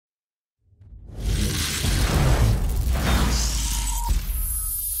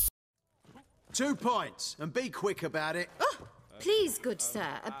2 points, and be quick about it. Oh, please, good sir,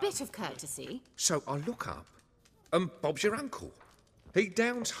 a bit of courtesy. So I look up, and Bob's your uncle. He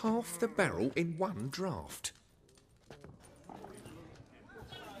downs half the barrel in one draught.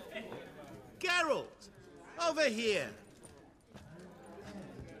 Geralt! Over here!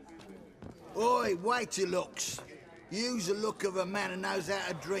 Oi, wait your looks. Use the look of a man who knows how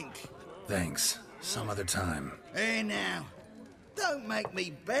to drink. Thanks. Some other time. Here now. Don't make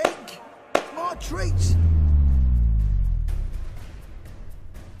me beg. It's my treat.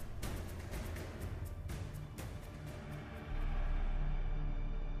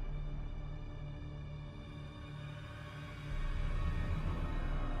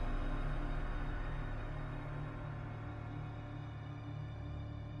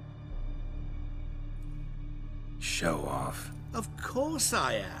 Show off. Of course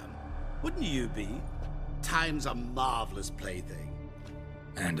I am. Wouldn't you be? Time's a marvelous plaything.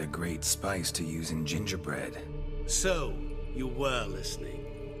 And a great spice to use in gingerbread. So, you were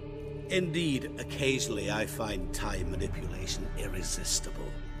listening. Indeed, occasionally I find time manipulation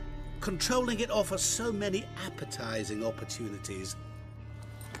irresistible. Controlling it offers so many appetizing opportunities.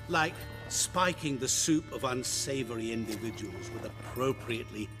 Like spiking the soup of unsavory individuals with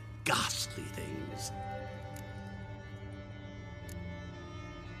appropriately ghastly things.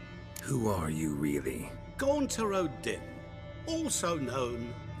 Who are you, really? Gaunter O'Din, also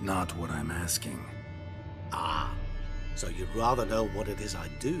known... Not what I'm asking. Ah, so you'd rather know what it is I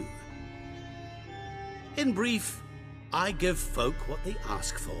do. In brief, I give folk what they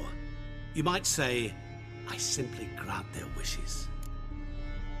ask for. You might say, I simply grant their wishes.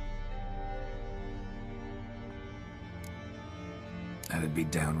 That'd be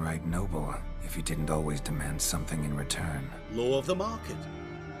downright noble if you didn't always demand something in return. Law of the market.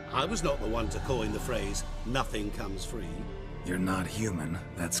 I was not the one to coin the phrase, nothing comes free. You're not human,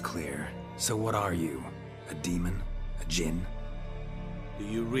 that's clear. So what are you? A demon? A djinn? Do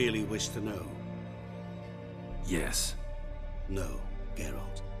you really wish to know? Yes. No,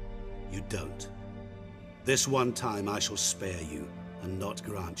 Geralt. You don't. This one time I shall spare you and not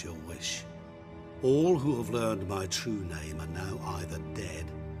grant your wish. All who have learned my true name are now either dead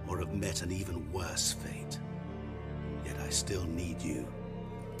or have met an even worse fate. Yet I still need you.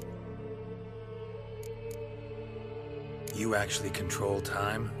 You actually control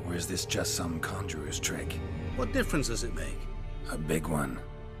time, or is this just some conjurer's trick? What difference does it make? A big one.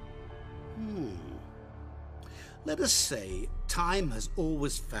 Let us say, time has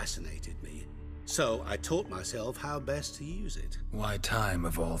always fascinated me. So I taught myself how best to use it. Why time,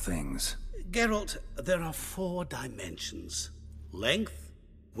 of all things? Geralt, there are 4 dimensions. Length,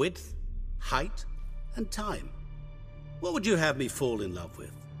 width, height, and time. What would you have me fall in love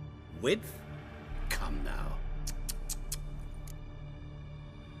with? Width? Come now.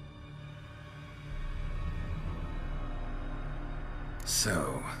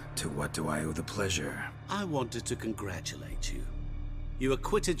 So, to what do I owe the pleasure? I wanted to congratulate you. You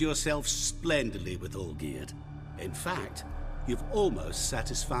acquitted yourself splendidly with Olgierd. In fact, you've almost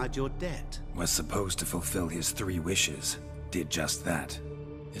satisfied your debt. Was supposed to fulfill his 3 wishes. Did just that.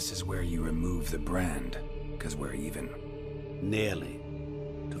 This is where you remove the brand, 'cause we're even. Nearly.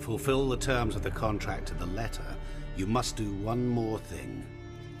 To fulfill the terms of the contract to the letter, you must do one more thing.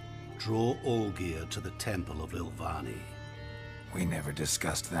 Draw Olgierd to the Temple of Lilvani. We never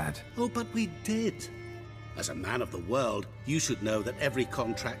discussed that. Oh, but we did. As a man of the world, you should know that every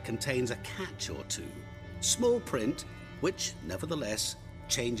contract contains a catch or two. Small print, which, nevertheless,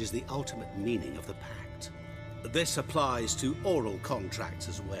 changes the ultimate meaning of the pact. This applies to oral contracts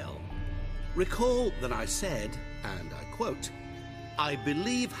as well. Recall that I said, and I quote, "I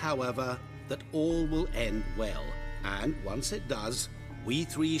believe, however, that all will end well, and once it does, we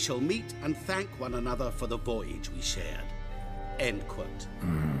 3 shall meet and thank one another for the voyage we shared." End quote.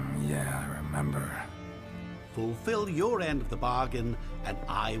 Yeah, I remember. Fulfill your end of the bargain, and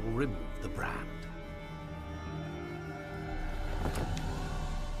I will remove the brand.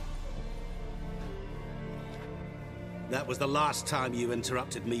 That was the last time you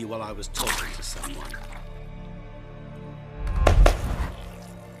interrupted me while I was talking to someone.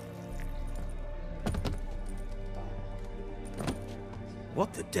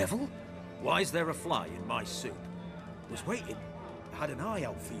 What the devil? Why is there a fly in my soup? Was waiting. Had an eye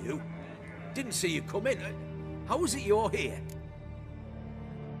out for you. Didn't see you come in. How is it you're here?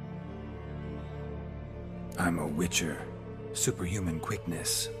 I'm a witcher. Superhuman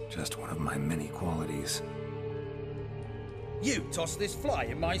quickness. Just one of my many qualities. You tossed this fly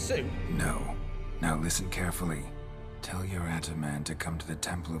in my soup? No. Now listen carefully. Tell your Ataman to come to the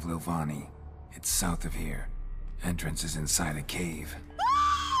Temple of Lilvani. It's south of here. Entrance is inside a cave.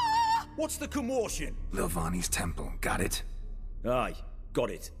 Ah! What's the commotion? Lilvani's temple, got it? Aye, got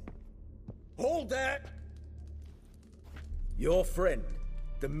it. Hold there! Your friend,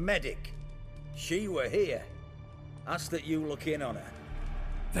 the medic, she were here. Ask that you look in on her.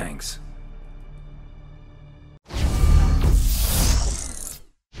 Thanks.